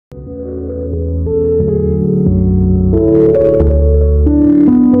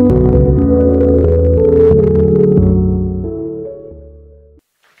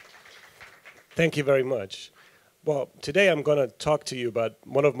Thank you very much. Well, today I'm going to talk to you about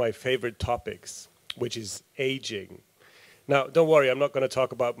one of my favorite topics, which is aging. Now, don't worry, I'm not going to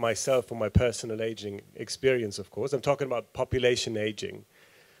talk about myself or my personal aging experience, of course. I'm talking about population aging,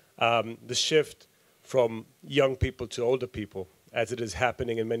 the shift from young people to older people, as it is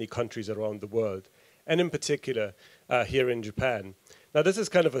happening in many countries around the world, and in particular here in Japan. Now, this is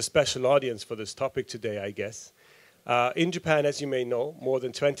kind of a special audience for this topic today, I guess. In Japan, as you may know, more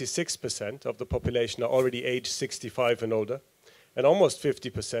than 26% of the population are already aged 65 and older, and almost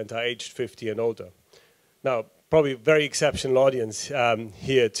 50% are aged 50 and older. Now, probably a very exceptional audience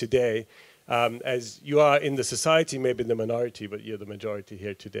here today, as you are in the society, maybe in the minority, but you're the majority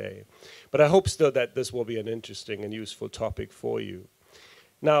here today. But I hope still that this will be an interesting and useful topic for you.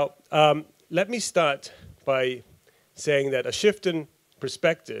 Now, let me start by saying that a shift in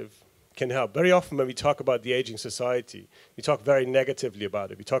perspective can help. Very often when we talk about the aging society, we talk very negatively about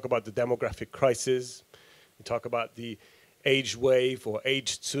it. We talk about the demographic crisis. We talk about the age wave or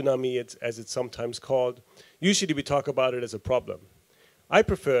age tsunami, as it's sometimes called. Usually we talk about it as a problem. I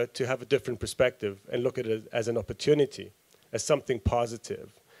prefer to have a different perspective and look at it as an opportunity, as something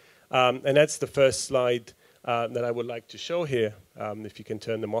positive. And that's the first slide that I would like to show here, if you can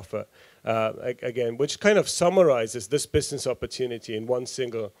turn them off again, which kind of summarizes this business opportunity in one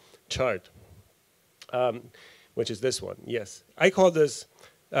single chart, which is this one. Yes, I call this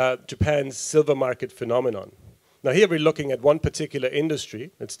Japan's silver market phenomenon. Now here we're looking at one particular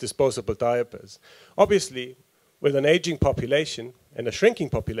industry, it's disposable diapers. Obviously, with an aging population and a shrinking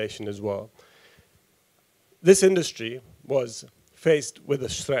population as well, this industry was faced with a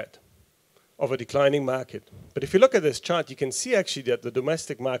threat of a declining market. But if you look at this chart, you can see actually that the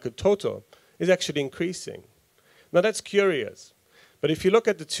domestic market total is actually increasing. Now that's curious. But if you look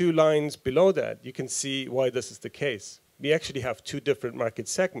at the two lines below that, you can see why this is the case. We actually have two different market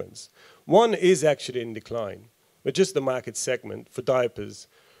segments. One is actually in decline, which is the market segment for diapers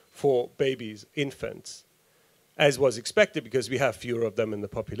for babies, infants, as was expected because we have fewer of them in the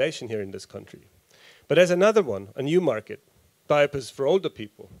population here in this country. But there's another one, a new market, diapers for older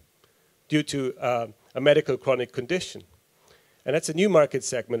people, due to a medical chronic condition. And that's a new market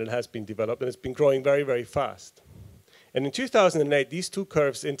segment that has been developed, and it's been growing very, very fast. And in 2008, these two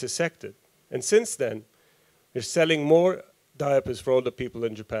curves intersected. And since then, we're selling more diapers for older people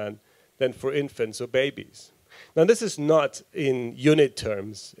in Japan than for infants or babies. Now, this is not in unit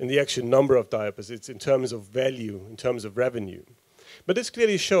terms, in the actual number of diapers. It's in terms of value, in terms of revenue. But this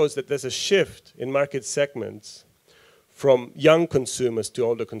clearly shows that there's a shift in market segments from young consumers to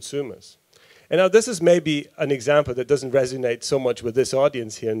older consumers. And now this is maybe an example that doesn't resonate so much with this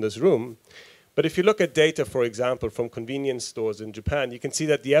audience here in this room. But if you look at data, for example, from convenience stores in Japan, you can see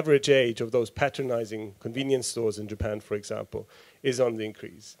that the average age of those patronizing convenience stores in Japan, for example, is on the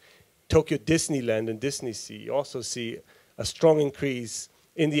increase. Tokyo Disneyland and Disney Sea, you also see a strong increase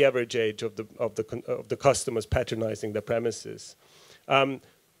in the average age of the customers patronizing the premises.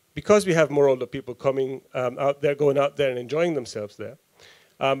 Because we have more older people coming out there, going out there and enjoying themselves there,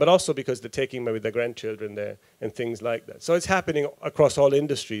 but also because they're taking maybe their grandchildren there and things like that. So it's happening across all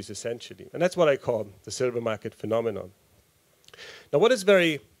industries, essentially. And that's what I call the silver market phenomenon. Now, what is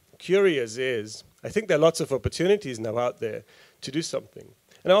very curious is, I think there are lots of opportunities now out there to do something.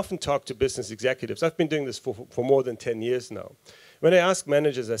 And I often talk to business executives. I've been doing this for more than 10 years now. When I ask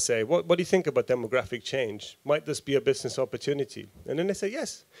managers, I say, what do you think about demographic change? Might this be a business opportunity? And then they say,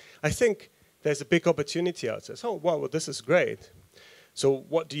 yes, I think there's a big opportunity out there. So, wow, well, this is great. So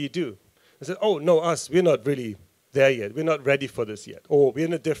what do you do? I said, oh, no, we're not really there yet. We're not ready for this yet. Or we're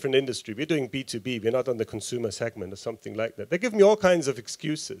in a different industry. We're doing B2B. We're not on the consumer segment or something like that. They give me all kinds of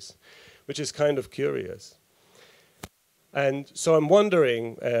excuses, which is kind of curious. And so I'm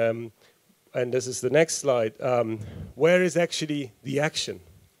wondering, and this is the next slide, where is actually the action?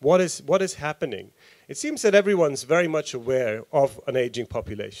 What is happening? It seems that everyone's very much aware of an aging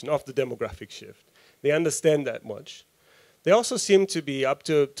population, of the demographic shift. They understand that much. They also seem to be, up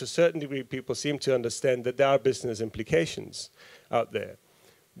to a certain degree, people seem to understand that there are business implications out there.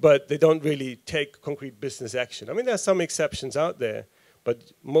 But they don't really take concrete business action. I mean, there are some exceptions out there,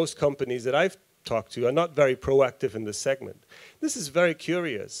 but most companies that I've talked to are not very proactive in this segment. This is very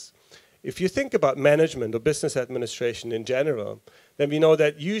curious. If you think about management or business administration in general, then we know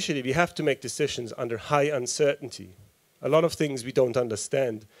that usually we have to make decisions under high uncertainty. A lot of things we don't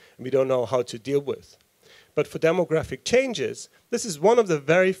understand and we don't know how to deal with. But for demographic changes, this is one of the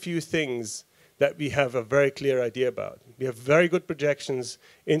very few things that we have a very clear idea about. We have very good projections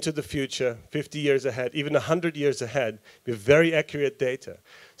into the future, 50 years ahead, even 100 years ahead. We have very accurate data.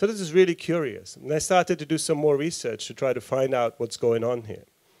 So this is really curious. And I started to do some more research to try to find out what's going on here.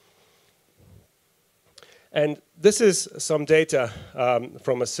 And this is some data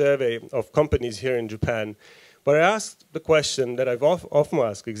from a survey of companies here in Japan, where I asked the question that I've often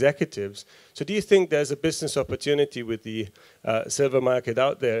asked executives, so do you think there's a business opportunity with the silver market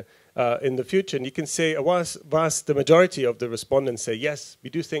out there in the future? And you can say the majority of the respondents say, yes, we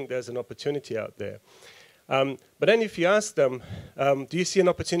do think there's an opportunity out there. But then if you ask them, do you see an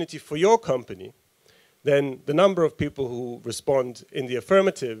opportunity for your company? Then the number of people who respond in the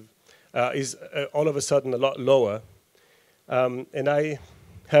affirmative is all of a sudden a lot lower. And I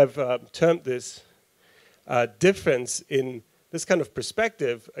have termed this difference in this kind of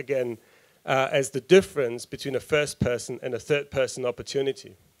perspective, again, as the difference between a first-person and a third-person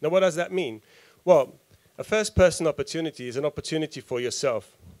opportunity. Now, what does that mean? Well, a first-person opportunity is an opportunity for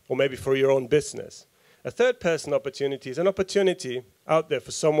yourself, or maybe for your own business. A third-person opportunity is an opportunity out there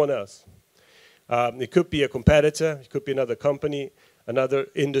for someone else. It could be a competitor, it could be another company, another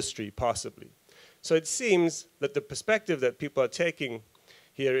industry, possibly. So it seems that the perspective that people are taking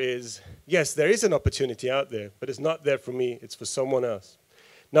here is, yes, there is an opportunity out there, but it's not there for me, it's for someone else.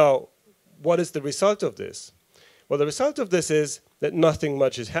 Now, what is the result of this? Well, the result of this is that nothing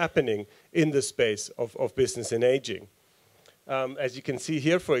much is happening in the space of business and aging. As you can see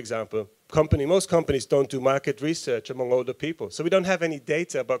here, for example, most companies don't do market research among older people. So we don't have any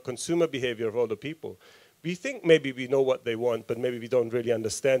data about consumer behavior of older people. We think maybe we know what they want, but maybe we don't really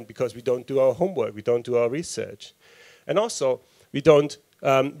understand because we don't do our homework, we don't do our research. And also, we don't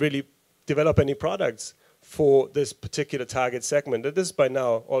really develop any products for this particular target segment. That is by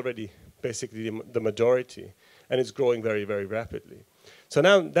now already basically the majority, and it's growing very, very rapidly. So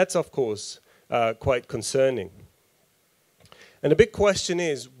now that's, of course, quite concerning. And the big question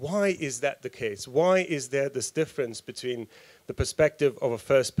is, why is that the case? Why is there this difference between the perspective of a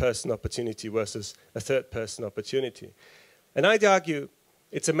first-person opportunity versus a third-person opportunity? And I'd argue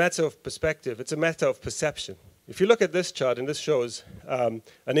it's a matter of perspective. It's a matter of perception. If you look at this chart, and this shows an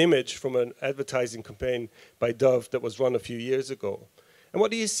image from an advertising campaign by Dove that was run a few years ago. And what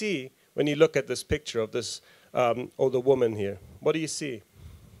do you see when you look at this picture of this older woman here? What do you see?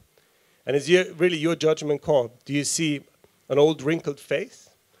 And is it really your judgment call? Do you see an old wrinkled face?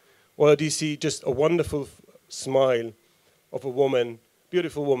 Or do you see just a wonderful smile of a woman,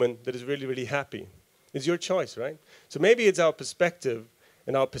 beautiful woman that is really, really happy? It's your choice, right? So maybe it's our perspective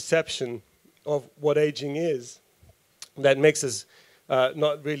and our perception of what aging is that makes us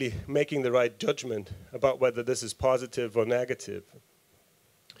not really making the right judgment about whether this is positive or negative.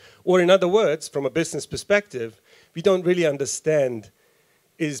 Or in other words, from a business perspective, we don't really understand,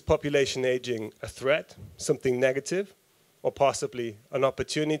 is population aging a threat, something negative, or possibly an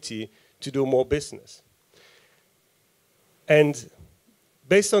opportunity to do more business? And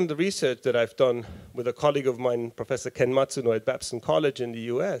based on the research that I've done with a colleague of mine, Professor Ken Matsuno at Babson College in the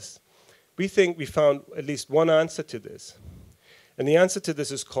US, we think we found at least one answer to this. And the answer to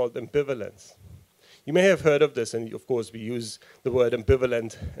this is called ambivalence. You may have heard of this, and of course we use the word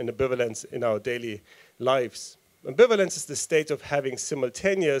ambivalent and ambivalence in our daily lives. Ambivalence is the state of having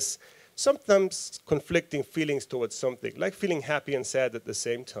simultaneous, sometimes conflicting feelings towards something, like feeling happy and sad at the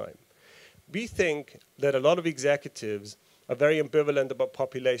same time. We think that a lot of executives are very ambivalent about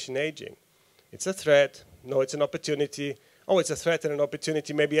population aging. It's a threat, no, it's an opportunity, oh, it's a threat and an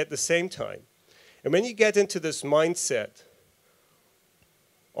opportunity maybe at the same time. And when you get into this mindset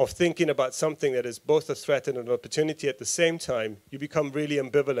of thinking about something that is both a threat and an opportunity at the same time, you become really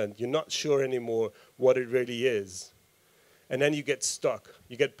ambivalent. You're not sure anymore what it really is. And then you get stuck,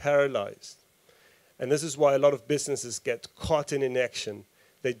 you get paralyzed. And this is why a lot of businesses get caught in inaction.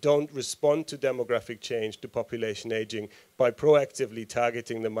 They don't respond to demographic change, to population aging, by proactively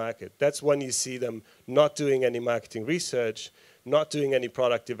targeting the market. That's when you see them not doing any marketing research, not doing any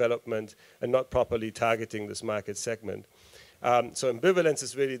product development, and not properly targeting this market segment. So ambivalence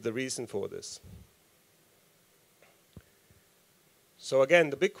is really the reason for this. So again,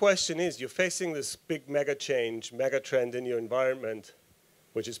 the big question is, you're facing this big mega change, mega trend in your environment,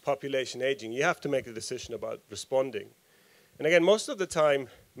 which is population aging. You have to make a decision about responding. And again, most of the time,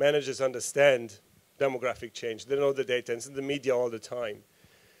 managers understand demographic change. They know the data, and it's in the media all the time.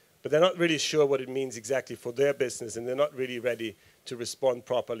 But they're not really sure what it means exactly for their business, and they're not really ready to respond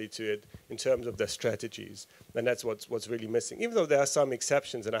properly to it in terms of their strategies. And that's what's really missing, even though there are some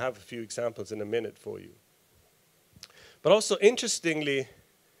exceptions, and I have a few examples in a minute for you. But also, interestingly,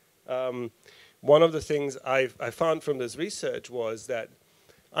 one of the things I found from this research was that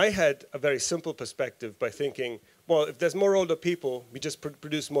I had a very simple perspective by thinking, well, if there's more older people, we just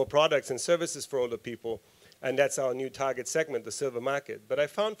produce more products and services for older people, and that's our new target segment, the silver market. But I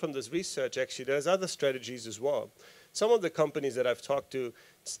found from this research, actually, there's other strategies as well. Some of the companies that I've talked to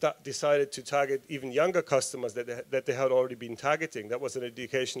decided to target even younger customers that they had already been targeting. That was an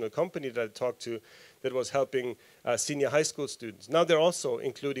educational company that I talked to that was helping senior high school students. Now they're also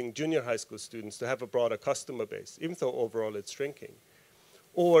including junior high school students to have a broader customer base, even though overall it's shrinking.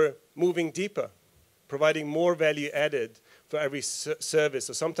 Or moving deeper, providing more value added for every service,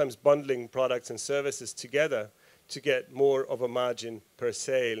 or sometimes bundling products and services together to get more of a margin per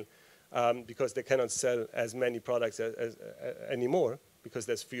sale, because they cannot sell as many products anymore because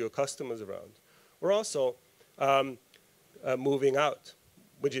there's fewer customers around. We're also moving out,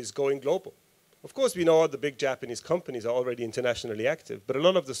 which is going global. Of course, we know all the big Japanese companies are already internationally active, but a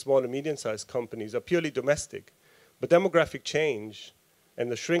lot of the small and medium-sized companies are purely domestic. But demographic change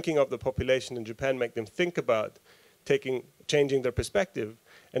and the shrinking of the population in Japan make them think about changing their perspective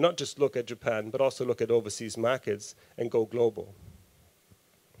and not just look at Japan, but also look at overseas markets and go global.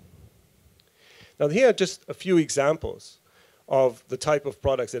 Now, here are just a few examples of the type of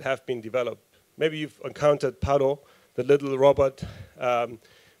products that have been developed. Maybe you've encountered Paro, the little robot up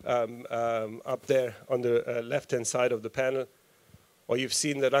there on the left-hand side of the panel, or you've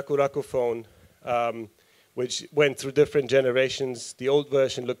seen the Raku Raku phone, which went through different generations. The old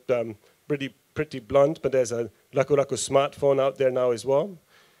version looked pretty blunt, but there's a Raku Raku smartphone out there now as well.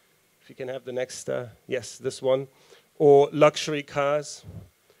 If you can have the next, yes, this one. Or luxury cars,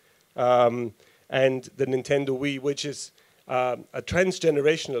 and the Nintendo Wii, which is a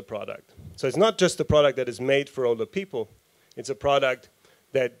transgenerational product. So it's not just a product that is made for older people. It's a product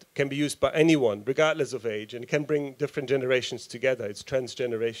that can be used by anyone, regardless of age, and it can bring different generations together. It's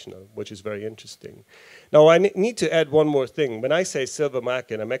transgenerational, which is very interesting. Now, I need to add one more thing. When I say silver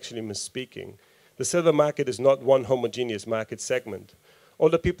market, I'm actually misspeaking. The silver market is not one homogeneous market segment.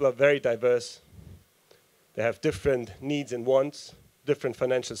 Older people are very diverse. They have different needs and wants, different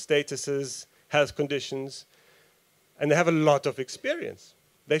financial statuses, health conditions, and they have a lot of experience.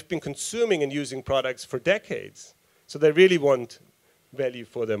 They've been consuming and using products for decades, so they really want value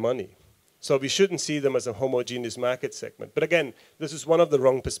for their money. So we shouldn't see them as a homogeneous market segment. But again, this is one of the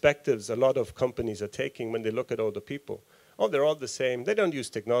wrong perspectives a lot of companies are taking when they look at older people. Oh, they're all the same. They don't use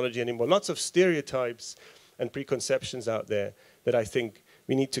technology anymore. Lots of stereotypes and preconceptions out there that I think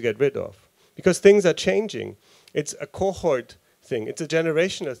we need to get rid of. Because things are changing. It's a cohort thing. It's a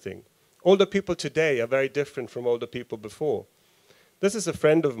generational thing. Older people today are very different from older people before. This is a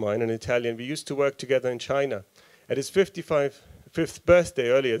friend of mine, an Italian. We used to work together in China. At his 55th birthday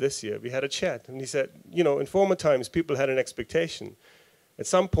earlier this year, we had a chat. And he said, you know, in former times, people had an expectation. At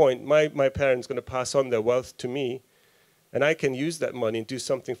some point, my parents are going to pass on their wealth to me, and I can use that money and do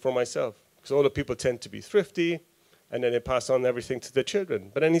something for myself. Because older people tend to be thrifty, and then they pass on everything to their children.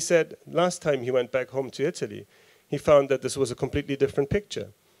 But then he said, last time he went back home to Italy, he found that this was a completely different picture.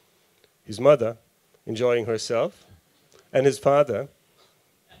 His mother enjoying herself, and his father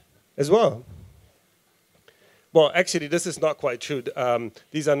as well. Well, actually, this is not quite true.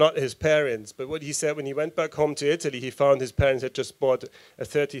 These are not his parents. But what he said, when he went back home to Italy, he found his parents had just bought a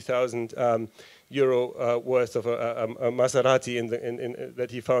 30,000 euro worth of a Maserati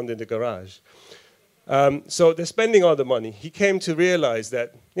that he found in the garage. So they're spending all the money. He came to realize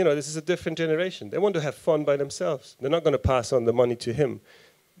that, you know, this is a different generation. They want to have fun by themselves. They're not going to pass on the money to him.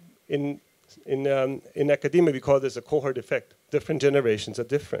 In academia, we call this a cohort effect. Different generations are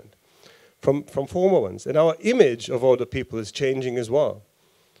different from former ones. And our image of older people is changing as well.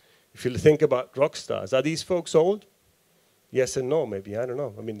 If you think about rock stars, are these folks old? Yes and no, maybe. I don't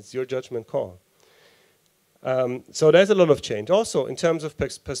know. I mean, it's your judgment call. So there's a lot of change. Also, in terms of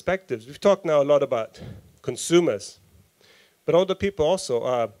perspectives, we've talked now a lot about consumers. But older people also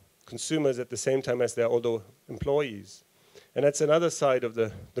are consumers at the same time as their older employees. And that's another side of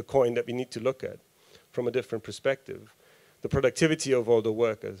the coin that we need to look at from a different perspective. The productivity of older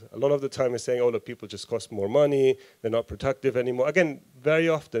workers. A lot of the time we're saying older people just cost more money, they're not productive anymore. Again, very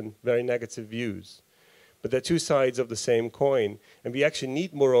often, very negative views. But they're two sides of the same coin. And we actually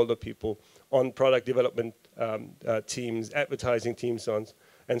need more older people on product development teams, advertising teams,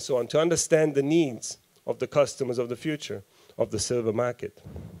 and so on, to understand the needs of the customers of the future of the silver market.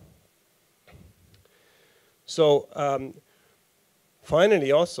 So,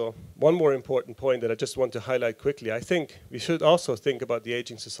 finally, also, one more important point that I just want to highlight quickly. I think we should also think about the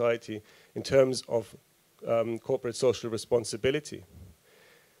aging society in terms of corporate social responsibility.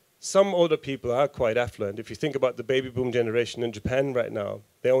 Some older people are quite affluent. If you think about the baby boom generation in Japan right now,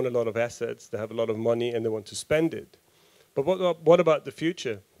 they own a lot of assets, they have a lot of money, and they want to spend it. But what about the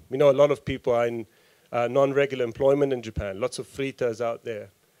future? We know a lot of people are in non-regular employment in Japan, lots of fritas out there,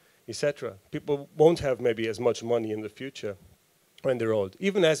 etc. People won't have maybe as much money in the future when they're old.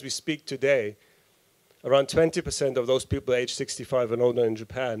 Even as we speak today, around 20% of those people aged 65 and older in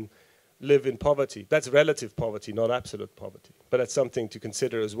Japan live in poverty. That's relative poverty, not absolute poverty. But that's something to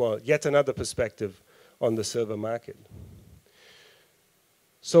consider as well. Yet another perspective on the server market.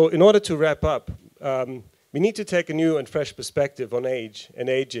 So in order to wrap up, we need to take a new and fresh perspective on age and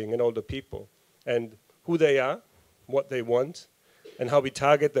aging and older people and who they are, what they want, and how we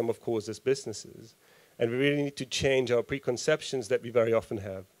target them, of course, as businesses. And we really need to change our preconceptions that we very often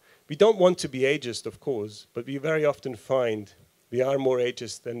have. We don't want to be ageist, of course, but we very often find we are more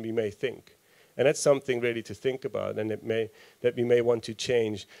ageist than we may think. And that's something really to think about and that we may want to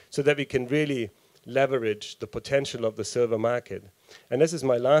change so that we can really leverage the potential of the server market. And this is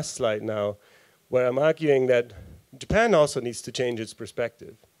my last slide now, where I'm arguing that Japan also needs to change its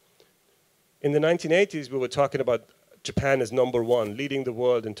perspective. In the 1980s, we were talking about Japan as #1, leading the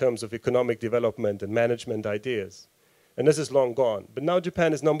world in terms of economic development and management ideas. And this is long gone. But now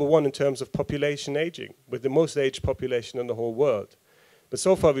Japan is #1 in terms of population aging, with the most aged population in the whole world. But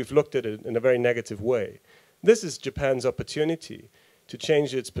so far, we've looked at it in a very negative way. This is Japan's opportunity to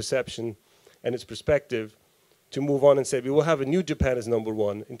change its perception and its perspective, to move on and say, we will have a new Japan as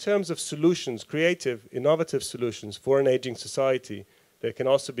 #1 in terms of solutions, creative, innovative solutions for an aging society that can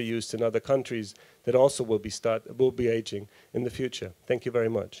also be used in other countries that also will be aging in the future. Thank you very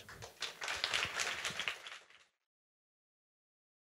much.